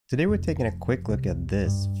Today we're taking a quick look at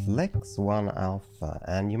this Flex 1 Alpha,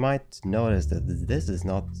 and you might notice that this is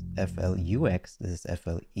not FLUX, this is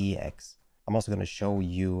FLEX. I'm also going to show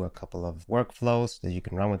you a couple of workflows that you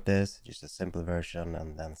can run with this, just a simple version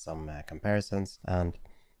and then some comparisons. And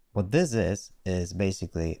what this is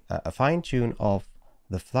basically a fine tune of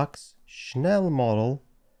the Flux Schnell model,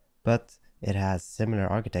 but it has similar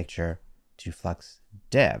architecture to Flux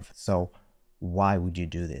Dev. So why would you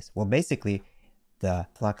do this? Well, basically, the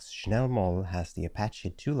Flux Schnell model has the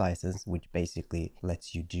Apache 2 license, which basically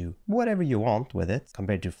lets you do whatever you want with it,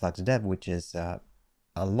 compared to Flux Dev, which is a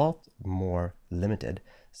lot more limited.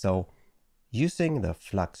 So using the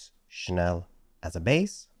Flux Schnell as a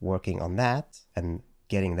base, working on that and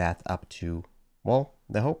getting that up to, well,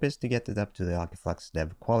 the hope is to get it up to the Flux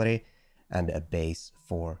Dev quality and a base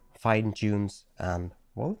for fine tunes, and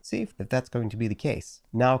well, let's see if that's going to be the case.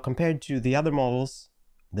 Now, compared to the other models,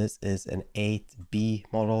 this is an 8B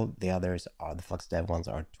model. The others are, the Flux Dev ones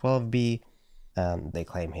are 12B, and they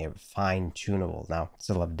claim here fine tunable. Now,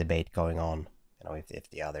 still a debate going on, you know, if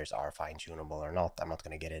the others are fine tunable or not. I'm not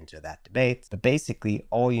going to get into that debate, but basically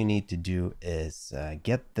all you need to do is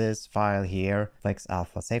get this file here, Flex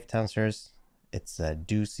Alpha Safe Tensors. It's a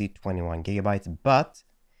doozy 21 gigabytes, but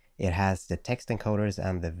it has the text encoders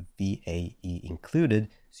and the VAE included,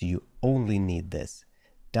 so you only need this.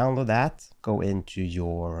 Download that, go into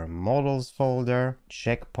your models folder,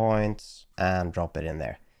 checkpoints, and drop it in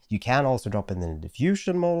there. You can also drop it in the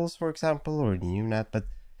diffusion models, for example, or in UNet, but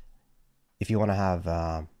if you want to have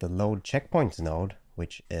the load checkpoints node,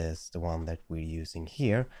 which is the one that we're using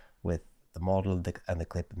here with the model and the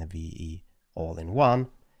clip and the VE all in one,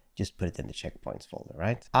 just put it in the checkpoints folder,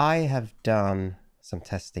 right? I have done some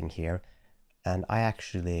testing here, and I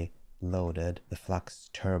actually loaded the Flux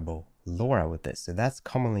Turbo LoRa with this. So that's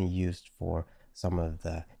commonly used for some of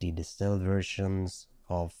the de-distilled versions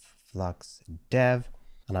of Flux Dev,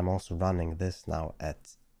 and I'm also running this now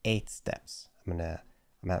at 8 steps.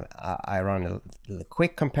 I run a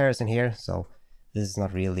quick comparison here, so this is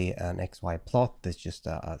not really an XY plot. It's just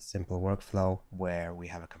a simple workflow where we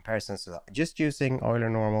have a comparison. So just using Euler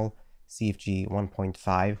normal CFG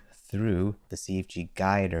 1.5 through the CFG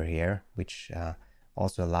guider here, which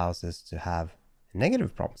also allows us to have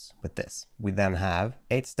negative prompts with this. We then have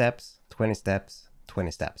 8 steps, 20 steps,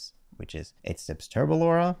 20 steps, which is 8 steps turbo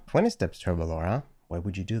LoRa, 20 steps turbo LoRa. Why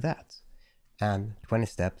would you do that? And 20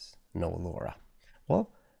 steps no LoRa.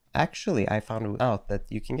 Well, actually, I found out that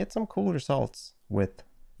you can get some cool results with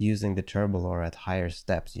using the turbo LoRa at higher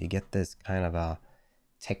steps. You get this kind of a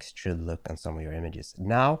textured look on some of your images.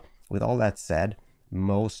 Now, with all that said,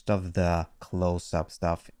 most of the close-up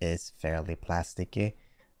stuff is fairly plasticky,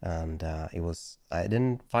 and I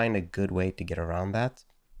didn't find a good way to get around that.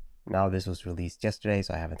 Now, this was released yesterday,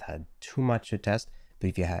 so I haven't had too much to test, but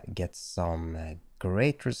if you get some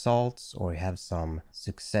great results or you have some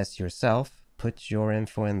success yourself, put your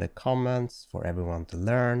info in the comments for everyone to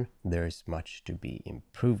learn. There's much to be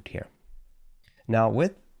improved here. Now,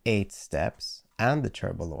 with 8 steps and the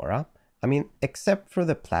turbo LoRa, I mean, except for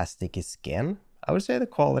the plasticky skin, I would say the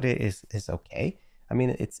quality is okay. I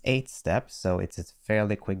mean, it's 8 steps, so it's a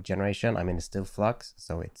fairly quick generation. I mean, it's still Flux,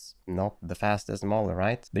 so it's not the fastest model,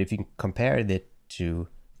 right? But if you compare it to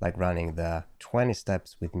like running the 20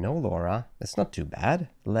 steps with no LoRa, it's not too bad.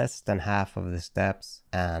 Less than half of the steps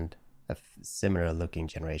and a similar looking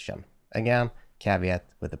generation. Again, caveat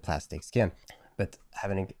with the plastic skin. But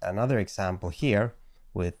having another example here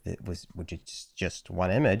which is just one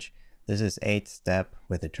image. This is 8 step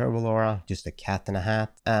with the turbo LoRa, just a cat in a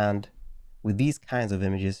hat. And with these kinds of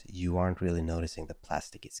images, you aren't really noticing the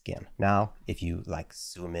plasticky skin. Now, if you like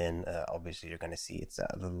zoom in, obviously you're going to see it's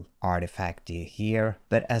a little artifacty here.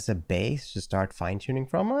 But as a base to start fine tuning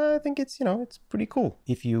from, I think it's, you know, it's pretty cool.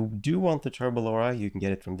 If you do want the turbo LoRa, you can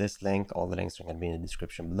get it from this link. All the links are going to be in the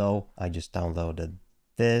description below. I just downloaded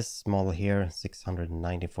this model here,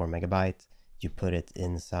 694 megabytes. You put it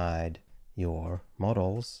inside your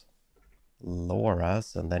models,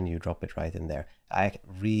 LoRa's, and then you drop it right in there. I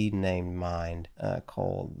renamed mine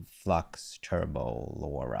called Flux Turbo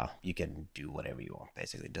LoRa. You can do whatever you want,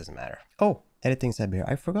 basically, it doesn't matter. Oh, editing tab here.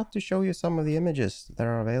 I forgot to show you some of the images that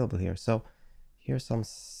are available here. So here's some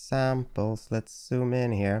samples. Let's zoom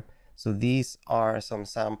in here. So these are some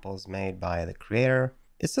samples made by the creator.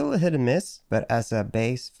 It's still a hit and miss, but as a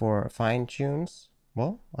base for fine tunes,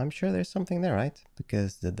 well, I'm sure there's something there, right?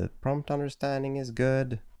 Because the prompt understanding is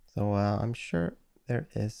good. So I'm sure there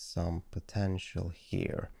is some potential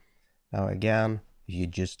here. Now again, if you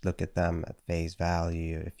just look at them at face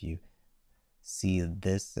value, if you see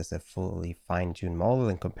this as a fully fine-tuned model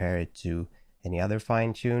and compare it to any other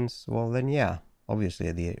fine tunes, well then yeah,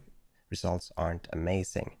 Obviously the results aren't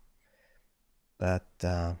amazing, but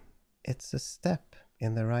it's a step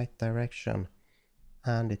in the right direction,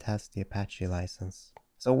 and it has the Apache license.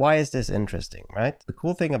 So why is this interesting, right? The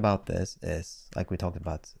cool thing about this is, like we talked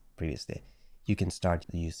about previously, you can start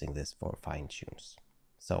using this for fine tunes.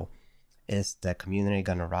 So is the community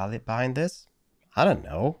gonna rally behind this? I don't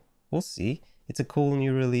know. We'll see. It's a cool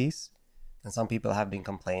new release. And some people have been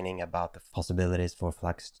complaining about the possibilities for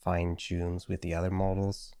Flux fine tunes with the other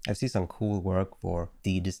models. I've seen some cool work for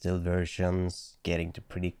de-distilled versions, getting to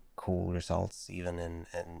pretty cool results, even in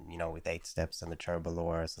you know, with 8 steps and the turbo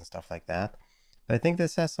loras and stuff like that. But I think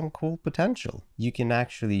this has some cool potential. You can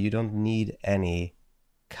actually, you don't need any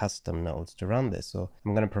custom nodes to run this. So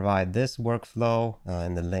I'm going to provide this workflow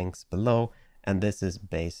in the links below. And this is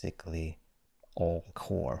basically all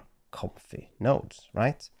core comfy nodes,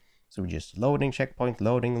 right? So we're just loading checkpoint,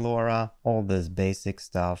 loading LoRa, all this basic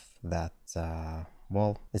stuff that,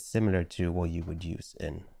 well, is similar to what you would use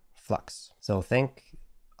in Flux. So think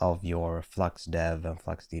of your Flux dev and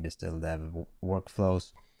Flux de-distill dev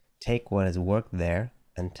workflows. Take what has worked there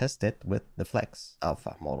and test it with the Flex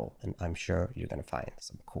Alpha model. And I'm sure you're going to find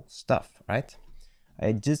some cool stuff, right?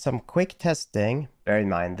 I did some quick testing. Bear in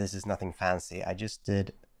mind, this is nothing fancy. I just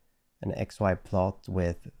did an XY plot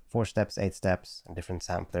with 4 steps, 8 steps, and different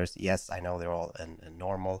samplers. Yes, I know they're all in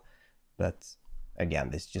normal, but again,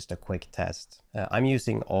 this is just a quick test. I'm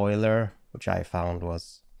using Euler, which I found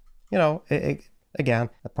was, you know, again,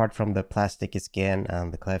 apart from the plasticky skin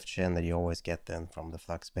and the cleft chin that you always get then from the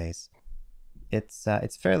Flux base,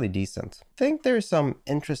 it's fairly decent. I think there's some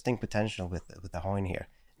interesting potential with the horn here.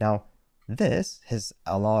 Now, this has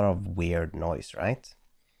a lot of weird noise, right?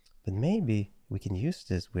 But maybe we can use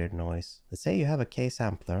this weird noise. Let's say you have a K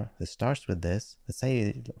sampler that starts with this. Let's say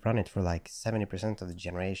you run it for like 70% of the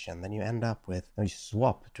generation. Then you end up with, you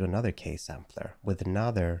swap to another K sampler with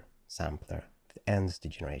another sampler that ends the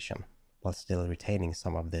generation while still retaining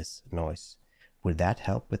some of this noise. Would that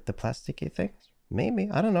help with the plasticky things? Maybe,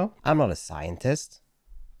 I don't know. I'm not a scientist.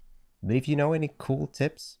 But if you know any cool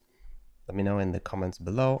tips, let me know in the comments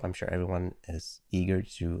below. I'm sure everyone is eager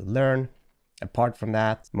to learn. Apart from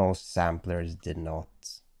that, most samplers did not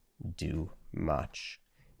do much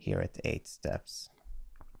here at 8 steps.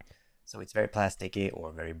 So it's very plasticky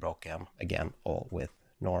or very broken. Again, all with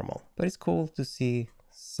normal. But it's cool to see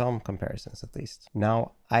some comparisons at least.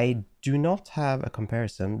 Now, I do not have a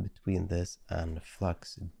comparison between this and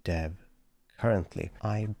Flux Dev currently.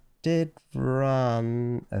 I did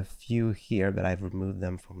run a few here, but I've removed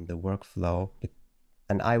them from the workflow.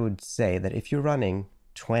 And I would say that if you're running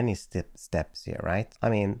 20 steps here, right? I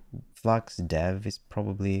mean, Flux Dev is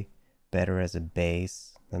probably better as a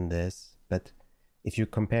base than this, but if you're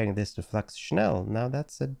comparing this to Flux Schnell, now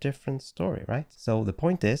that's a different story, right? So the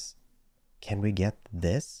point is, can we get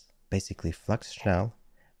this, basically Flux Schnell,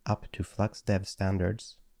 up to Flux Dev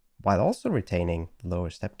standards while also retaining the lower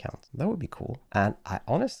step count? That would be cool. And I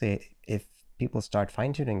honestly, if people start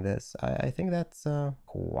fine-tuning this, I think that's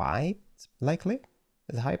quite likely.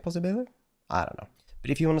 It's a high possibility. I don't know. But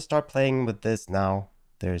if you want to start playing with this now,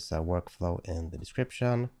 there's a workflow in the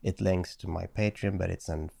description. It links to my Patreon, but it's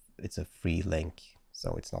a free link,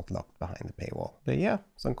 so it's not locked behind the paywall. But yeah,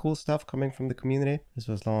 some cool stuff coming from the community. This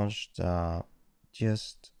was launched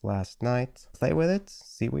just last night. Play with it,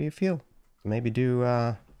 see what you feel. Maybe do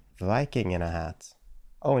Viking in a hat.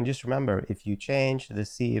 Oh, and just remember, if you change the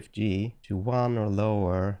CFG to 1 or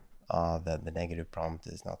lower, then the negative prompt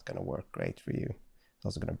is not going to work great for you. It's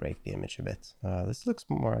also going to break the image a bit. This looks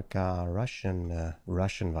more like a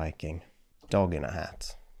Russian Viking. Dog in a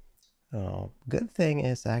hat. Good thing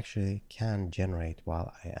is I actually can generate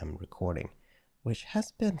while I am recording, which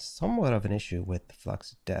has been somewhat of an issue with the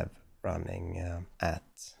Flux Dev running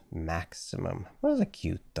at maximum. That was a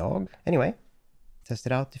cute dog. Anyway, test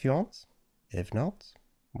it out if you want. If not,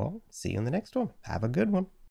 well, see you in the next one. Have a good one.